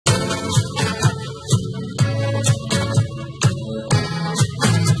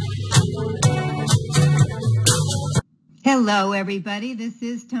Hello, everybody. This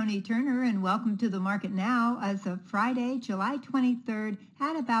is Toni Turner, and welcome to the market now as of Friday, July 23rd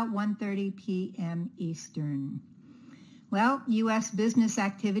at about 1:30 p.m. Eastern. Well, U.S. business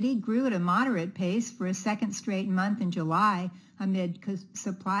activity grew at a moderate pace for a second straight month in July amid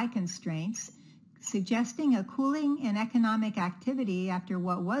supply constraints, suggesting a cooling in economic activity after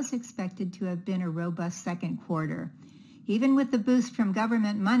what was expected to have been a robust second quarter. Even with the boost from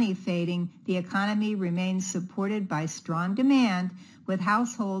government money fading, the economy remains supported by strong demand, with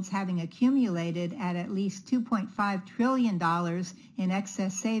households having accumulated at least $2.5 trillion in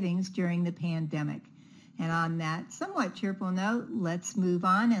excess savings during the pandemic. And on that somewhat cheerful note, let's move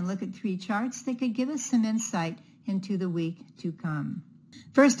on and look at three charts that could give us some insight into the week to come.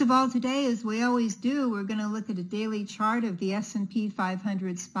 First of all, today, as we always do, we're going to look at a daily chart of the S&P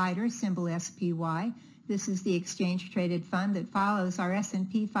 500 SPDR, symbol SPY. This is the exchange-traded fund that follows our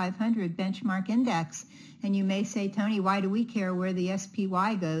S&P 500 benchmark index. And you may say, Toni, why do we care where the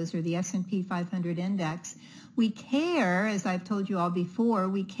SPY goes, or the S&P 500 index? We care, as I've told you all before,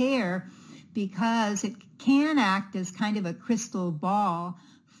 we care because it can act as kind of a crystal ball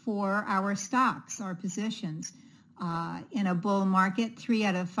for our stocks, our positions. In a bull market, 3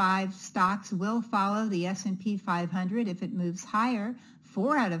 out of 5 stocks will follow the S&P 500 if it moves higher.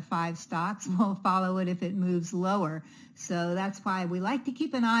 4 out of 5 stocks will follow it if it moves lower. So that's why we like to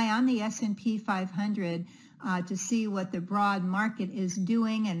keep an eye on the S&P 500 to see what the broad market is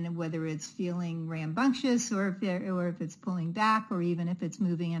doing and whether it's feeling rambunctious or if it's pulling back or even if it's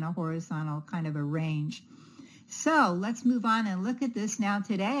moving in a horizontal kind of a range. So let's move on and look at this now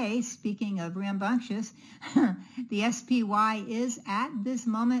today. Speaking of rambunctious, the SPY is at this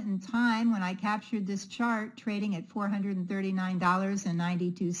moment in time when I captured this chart trading at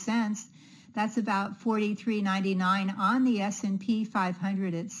 $439.92. That's about $43.99 on the S&P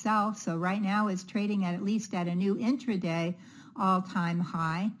 500 itself. So right now it's trading at least at a new intraday all-time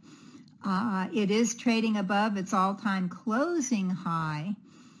high. It is trading above its all-time closing high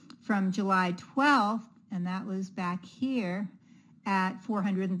from July 12th. And that was back here at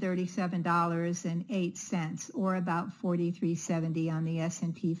 $437.08, or about $43.70 on the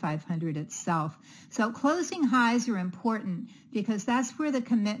S&P 500 itself. So closing highs are important because that's where the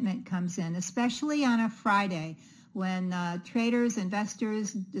commitment comes in, especially on a Friday when traders,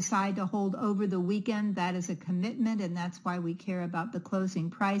 investors decide to hold over the weekend. That is a commitment, and that's why we care about the closing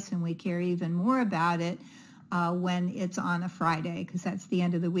price, and we care even more about it when it's on a Friday, because that's the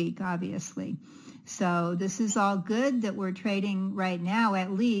end of the week, obviously. So this is all good that we're trading right now, at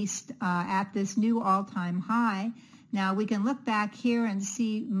least at this new all-time high. Now we can look back here and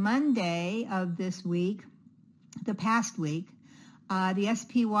see Monday of this week, the past week, the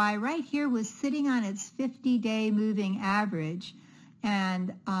SPY right here was sitting on its 50-day moving average.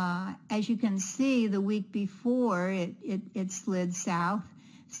 And as you can see, the week before it slid south.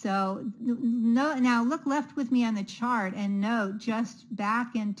 So now look left with me on the chart and note just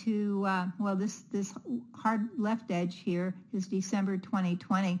back into, this hard left edge here is December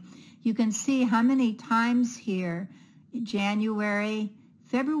 2020. You can see how many times here, January,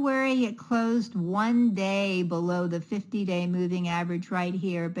 February, it closed one day below the 50-day moving average right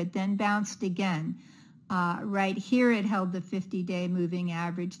here, but then bounced again. Right here it held the 50-day moving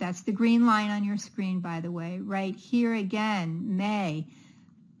average. That's the green line on your screen, by the way. Right here again, May.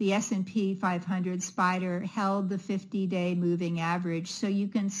 The S&P 500 SPDR held the 50-day moving average. So you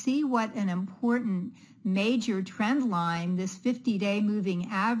can see what an important major trend line this 50-day moving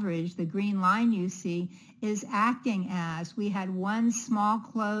average, the green line you see, is acting as. We had one small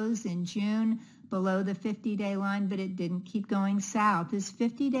close in June below the 50-day line, but it didn't keep going south. This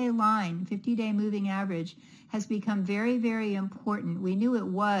 50-day line, 50-day moving average, has become very, very important. We knew it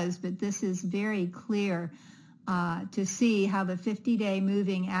was, but this is very clear. To see how the 50-day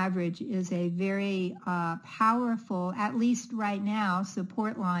moving average is a very powerful, at least right now,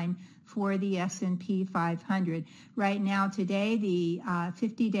 support line for the S&P 500. Right now, today, the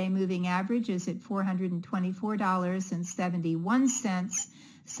 50-day moving average is at $424.71.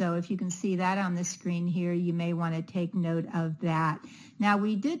 So if you can see that on the screen here, you may want to take note of that. Now,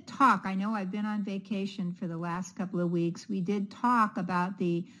 we did talk, I know I've been on vacation for the last couple of weeks, we did talk about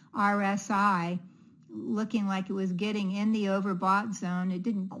the RSI looking like it was getting in the overbought zone. It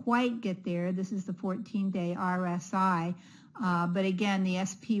didn't quite get there. This is the 14-day RSI. But again, the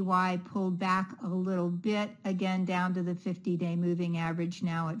SPY pulled back a little bit, again down to the 50-day moving average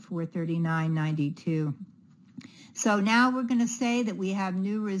now at 439.92. So now we're going to say that we have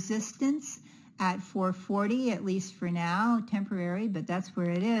new resistance at 440, at least for now, temporary, but that's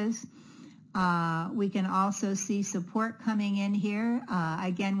where it is. We can also see support coming in here.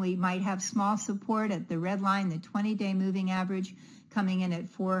 Again, we might have small support at the red line, the 20-day moving average coming in at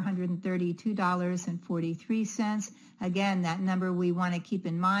 $432.43. Again, that number we want to keep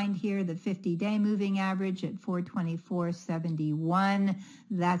in mind here, the 50-day moving average at $424.71.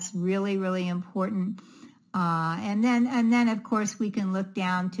 That's really, really important. And then of course we can look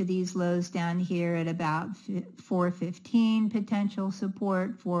down to these lows down here at about 415 potential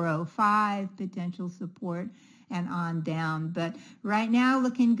support, 405 potential support, and on down. But right now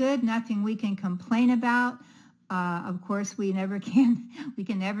looking good, nothing we can complain about. Of course we can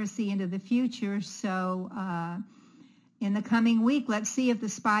never see into the future. So in the coming week, let's see if the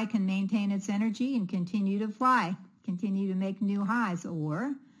SPY can maintain its energy and continue to fly, continue to make new highs,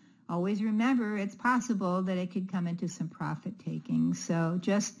 or always remember, it's possible that it could come into some profit taking. So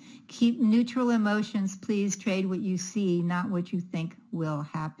just keep neutral emotions. Please trade what you see, not what you think will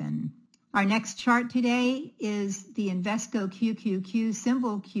happen. Our next chart today is the Invesco QQQ,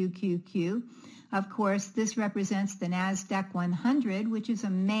 symbol QQQ. Of course, this represents the NASDAQ 100, which is a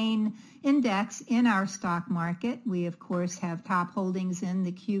main index in our stock market. We, of course, have top holdings in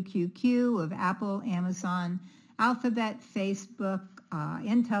the QQQ of Apple, Amazon, Alphabet, Facebook,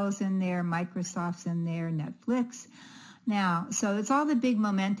 Intel's in there, Microsoft's in there, Netflix. Now, so it's all the big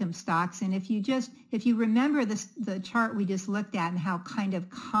momentum stocks. And if you remember the chart we just looked at and how kind of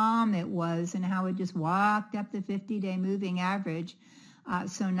calm it was and how it just walked up the 50-day moving average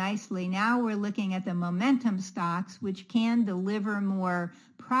so nicely, now we're looking at the momentum stocks, which can deliver more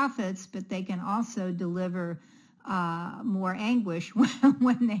profits, but they can also deliver more anguish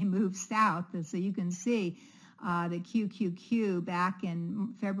when they move south. So you can see the QQQ back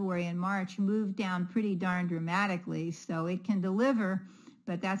in February and March moved down pretty darn dramatically. So it can deliver,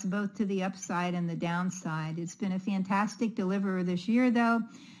 but that's both to the upside and the downside. It's been a fantastic deliverer this year, though,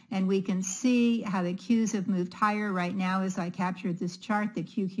 and we can see how the Qs have moved higher right now. As I captured this chart, the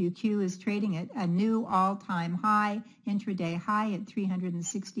QQQ is trading at a new all-time high, intraday high at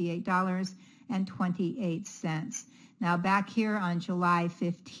 $368.28. Now back here on July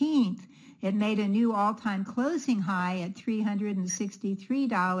 15th, it made a new all-time closing high at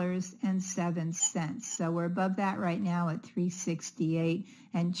 $363.07. So we're above that right now at $368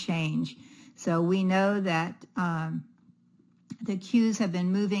 and change. So we know that the Qs have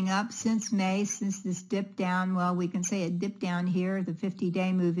been moving up since May, since this dip down. Well, we can say it dipped down here, the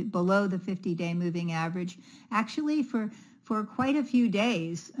 50-day move, below the 50-day moving average, actually for quite a few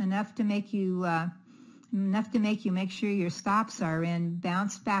days, enough to make you make sure your stops are in,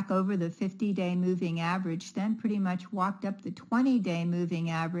 bounced back over the 50-day moving average, then pretty much walked up the 20-day moving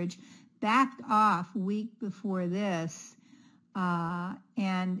average, backed off week before this.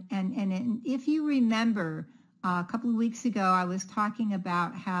 And if you remember, a couple of weeks ago, I was talking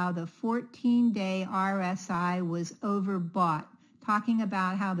about how the 14-day RSI was overbought, talking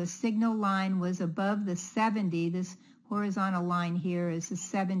about how the signal line was above the 70. This horizontal line here is the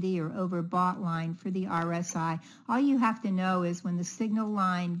 70 or overbought line for the RSI. All you have to know is when the signal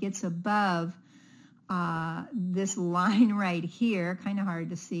line gets above this line right here, kind of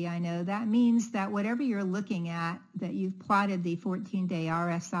hard to see, I know, that means that whatever you're looking at that you've plotted the 14-day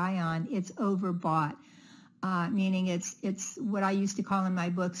RSI on, it's overbought, meaning it's what I used to call in my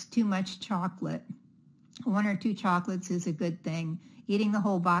books too much chocolate. 1 or 2 chocolates is a good thing. Eating the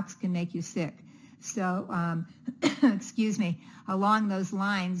whole box can make you sick. So, excuse me, along those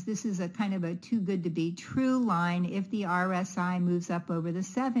lines, this is a kind of a too good to be true line if the RSI moves up over the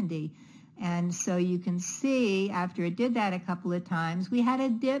 70. And so you can see after it did that a couple of times, we had a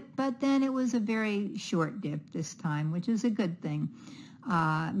dip, but then it was a very short dip this time, which is a good thing.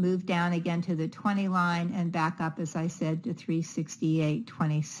 Moved down again to the 20 line and back up, as I said, to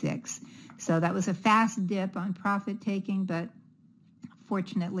 368.26. So that was a fast dip on profit taking, but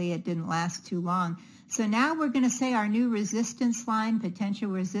fortunately, it didn't last too long. So now we're going to say our new resistance line, potential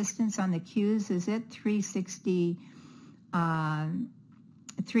resistance on the Qs is at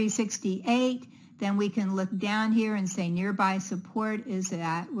 368. Then we can look down here and say nearby support is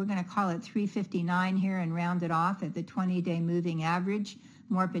at, we're going to call it 359 here and round it off at the 20-day moving average.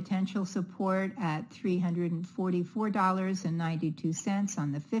 More potential support at $344.92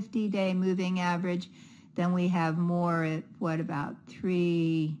 on the 50-day moving average. Then we have more at what, about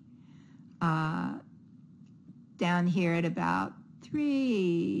down here at about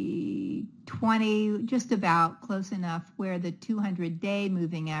 320, just about close enough where the 200-day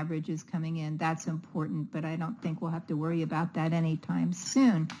moving average is coming in. That's important, but I don't think we'll have to worry about that anytime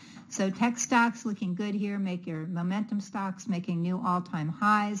soon. So tech stocks looking good here, make your momentum stocks making new all-time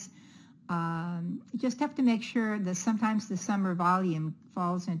highs. Just have to make sure that sometimes the summer volume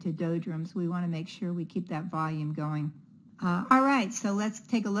falls into doldrums. We want to make sure we keep that volume going. All right, so let's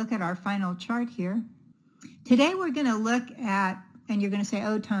take a look at our final chart here. Today we're going to look at, and you're going to say,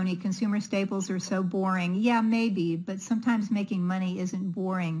 oh, Toni, consumer staples are so boring. Yeah, maybe, but sometimes making money isn't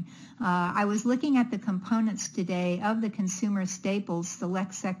boring. I was looking at the components today of the consumer staples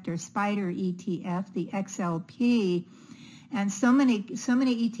select sector spider ETF, the XLP, and so many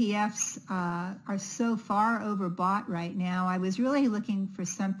ETFs are so far overbought right now. I was really looking for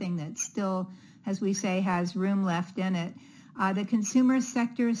something that still, as we say, has room left in it. The consumer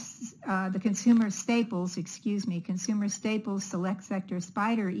staples select sector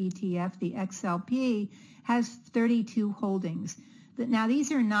spider ETF, the XLP, has 32 holdings. Now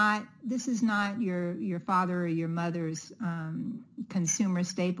this is not your father or your mother's consumer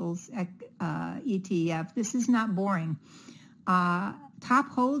staples ETF. This is not boring.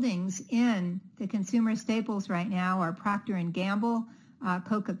 Top holdings in the consumer staples right now are Procter & Gamble,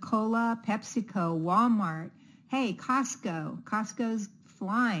 Coca-Cola, PepsiCo, Walmart. Hey, Costco. Costco's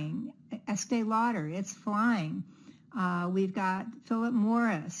flying. Estee Lauder, it's flying. We've got Philip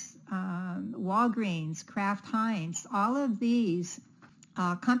Morris, Walgreens, Kraft Heinz. All of these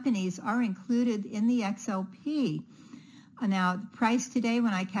companies are included in the XLP. Now, the price today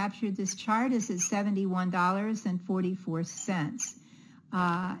when I captured this chart is at $71.44.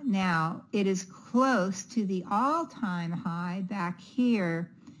 Now, it is close to the all-time high back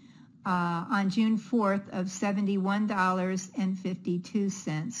here on June 4th of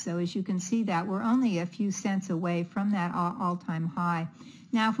 $71.52. So as you can see that, we're only a few cents away from that all-time high.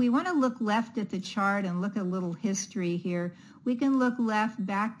 Now, if we want to look left at the chart and look at a little history here, we can look left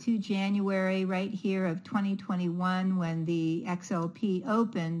back to January right here of 2021 when the XLP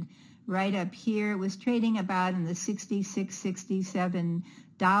opened right up here. It was trading about in the $66,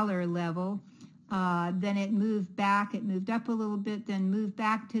 $67 level. Then it moved back, it moved up a little bit, then moved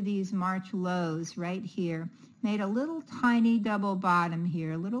back to these March lows right here. Made a little tiny double bottom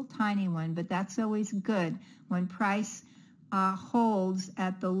here, a little tiny one, but that's always good when price holds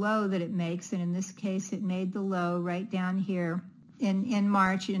at the low that it makes, and in this case it made the low right down here in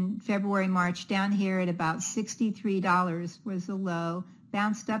March, in February, March, down here at about $63 was the low.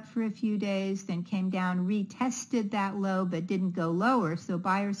 Bounced up for a few days, then came down, retested that low, but didn't go lower. So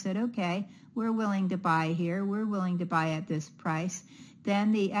buyers said, okay, we're willing to buy here. We're willing to buy at this price.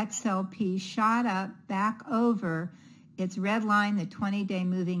 Then the XLP shot up back over its red line, the 20-day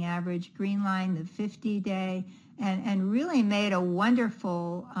moving average, green line, the 50-day, and really made a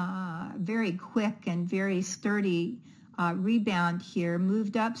wonderful, very quick and very sturdy rebound here.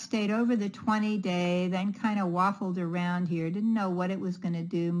 Moved up, stayed over the 20-day, then kind of waffled around here. Didn't know what it was going to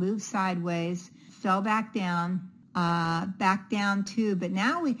do. Moved sideways, fell back down too. But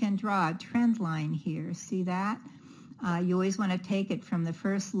now we can draw a trend line here. See that? You always want to take it from the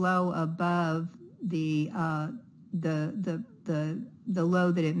first low above the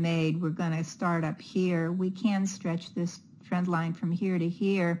low that it made. We're going to start up here. We can stretch this trend line from here to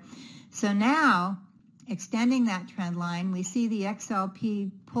here. So now, extending that trend line, we see the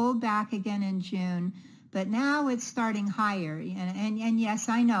XLP pulled back again in June, but now it's starting higher. And yes,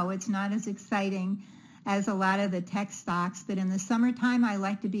 I know it's not as exciting as a lot of the tech stocks, but in the summertime, I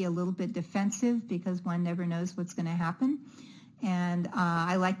like to be a little bit defensive because one never knows what's going to happen. And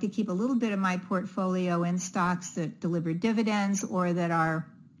I like to keep a little bit of my portfolio in stocks that deliver dividends or that are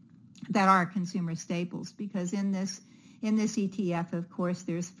consumer staples, because in this ETF, of course,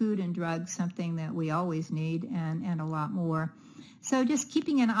 there's food and drugs, something that we always need, and a lot more. So just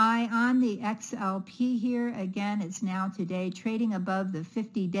keeping an eye on the XLP here. Again, it's now today trading above the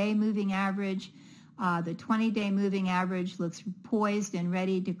 50-day moving average. The 20-day moving average looks poised and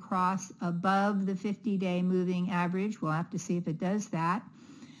ready to cross above the 50-day moving average. We'll have to see if it does that.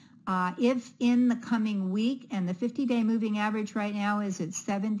 If in the coming week, and the 50-day moving average right now is at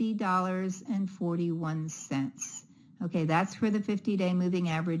 $70.41. Okay, that's where the 50-day moving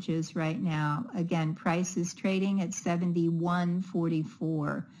average is right now. Again, price is trading at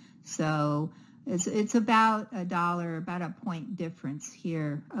 $71.44. So it's about $1, about a point difference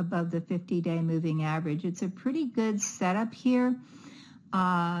here above the 50-day moving average. It's a pretty good setup here.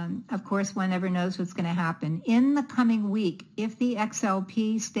 Of course, one never knows what's going to happen. In the coming week, if the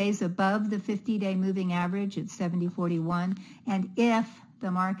XLP stays above the 50-day moving average at 70.41, and if the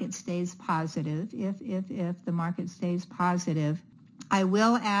market stays positive, if the market stays positive, I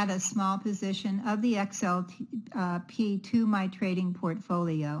will add a small position of the XLP to my trading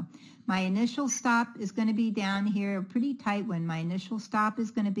portfolio. My initial stop is going to be down here, a pretty tight one. My initial stop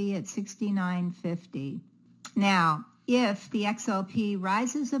is going to be at 69.50. Now, if the XLP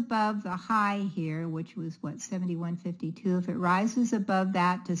rises above the high here, which was what, 71.52, if it rises above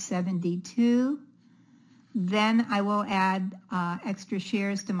that to 72, then I will add extra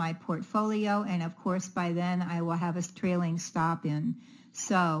shares to my portfolio, and of course by then I will have a trailing stop in.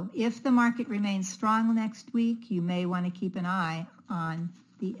 So if the market remains strong next week, you may want to keep an eye on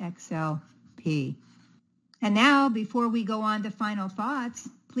the XLP. And now, before we go on to final thoughts,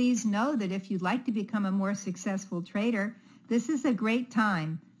 please know that if you'd like to become a more successful trader, this is a great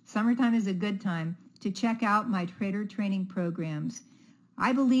time. Summertime is a good time to check out my trader training programs.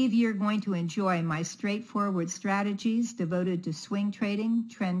 I believe you're going to enjoy my straightforward strategies devoted to swing trading,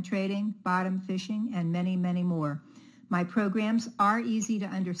 trend trading, bottom fishing, and many, many more. My programs are easy to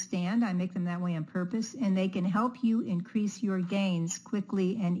understand. I make them that way on purpose, and they can help you increase your gains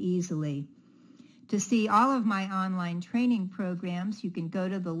quickly and easily. To see all of my online training programs, you can go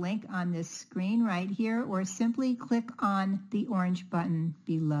to the link on this screen right here, or simply click on the orange button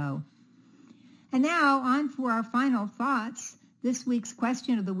below. And now on for our final thoughts. This week's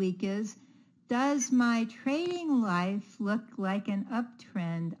question of the week is, does my trading life look like an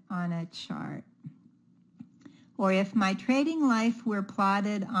uptrend on a chart? Or if my trading life were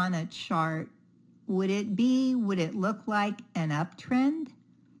plotted on a chart, would it look like an uptrend?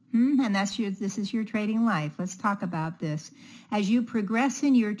 And this is your trading life. Let's talk about this. As you progress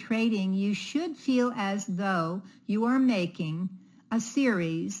in your trading, you should feel as though you are making a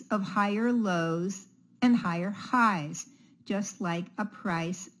series of higher lows and higher highs, just like a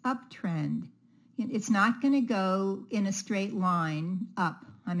price uptrend. It's not going to go in a straight line up.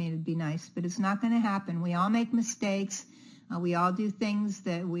 I mean, it'd be nice, but it's not going to happen. We all make mistakes. We all do things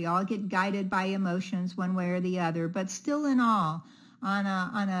that we all get guided by emotions one way or the other, but still in all, on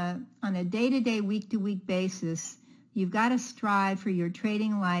a day-to-day, week-to-week basis, you've got to strive for your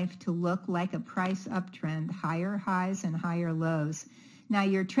trading life to look like a price uptrend, higher highs and higher lows. Now,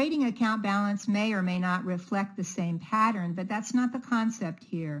 your trading account balance may or may not reflect the same pattern, but that's not the concept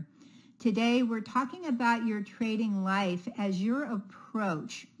here. Today, we're talking about your trading life as your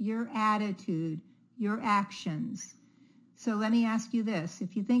approach, your attitude, your actions. So let me ask you this,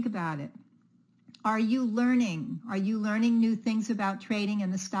 if you think about it. Are you learning? Are you learning new things about trading in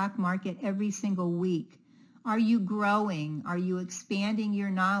the stock market every single week? Are you growing? Are you expanding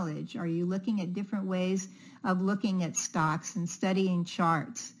your knowledge? Are you looking at different ways of looking at stocks and studying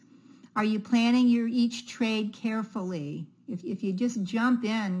charts? Are you planning each trade carefully? If you just jump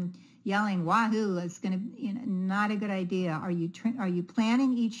in yelling wahoo, it's going to not a good idea. Are you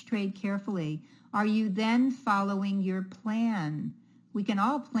planning each trade carefully? Are you then following your plan? We can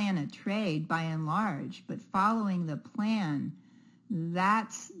all plan a trade by and large, but following the plan,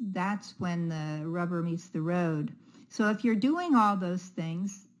 that's when the rubber meets the road. So if you're doing all those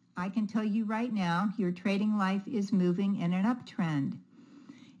things, I can tell you right now, your trading life is moving in an uptrend.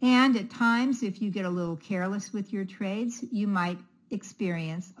 And at times, if you get a little careless with your trades, you might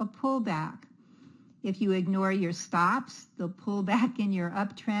experience a pullback. If you ignore your stops, the pullback in your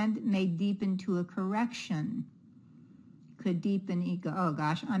uptrend may deepen to a correction. Could deepen, oh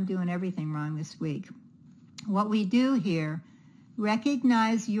gosh, I'm doing everything wrong this week. What we do here,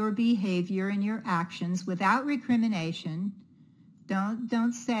 recognize your behavior and your actions without recrimination.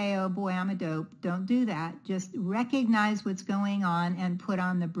 Don't say, oh boy, I'm a dope. Don't do that. Just recognize what's going on and put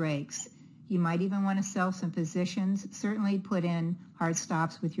on the brakes. You might even want to sell some positions. Certainly put in hard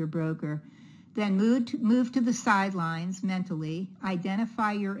stops with your broker. Then move to the sidelines mentally,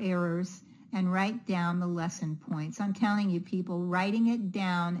 identify your errors, and write down the lesson points. I'm telling you, people, writing it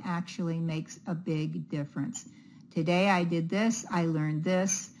down actually makes a big difference. Today I did this, I learned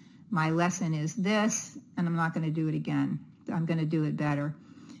this, my lesson is this, and I'm not going to do it again. I'm going to do it better.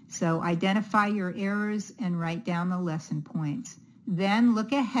 So identify your errors and write down the lesson points. Then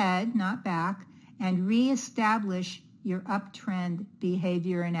look ahead, not back, and reestablish your uptrend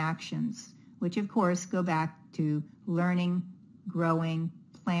behavior and actions, which of course go back to learning, growing,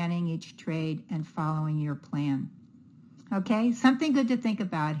 planning each trade, and following your plan. Okay, something good to think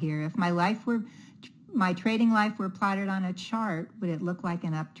about here. If my trading life were plotted on a chart, would it look like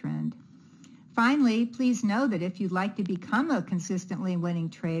an uptrend? Finally, please know that if you'd like to become a consistently winning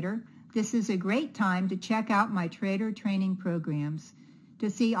trader, this is a great time to check out my trader training programs. To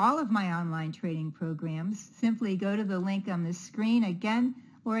see all of my online trading programs, simply go to the link on the screen again,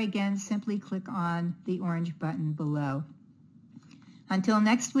 or again, simply click on the orange button below. Until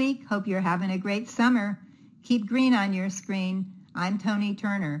next week, hope you're having a great summer. Keep green on your screen. I'm Toni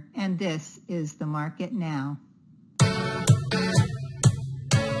Turner, and this is The Market Now.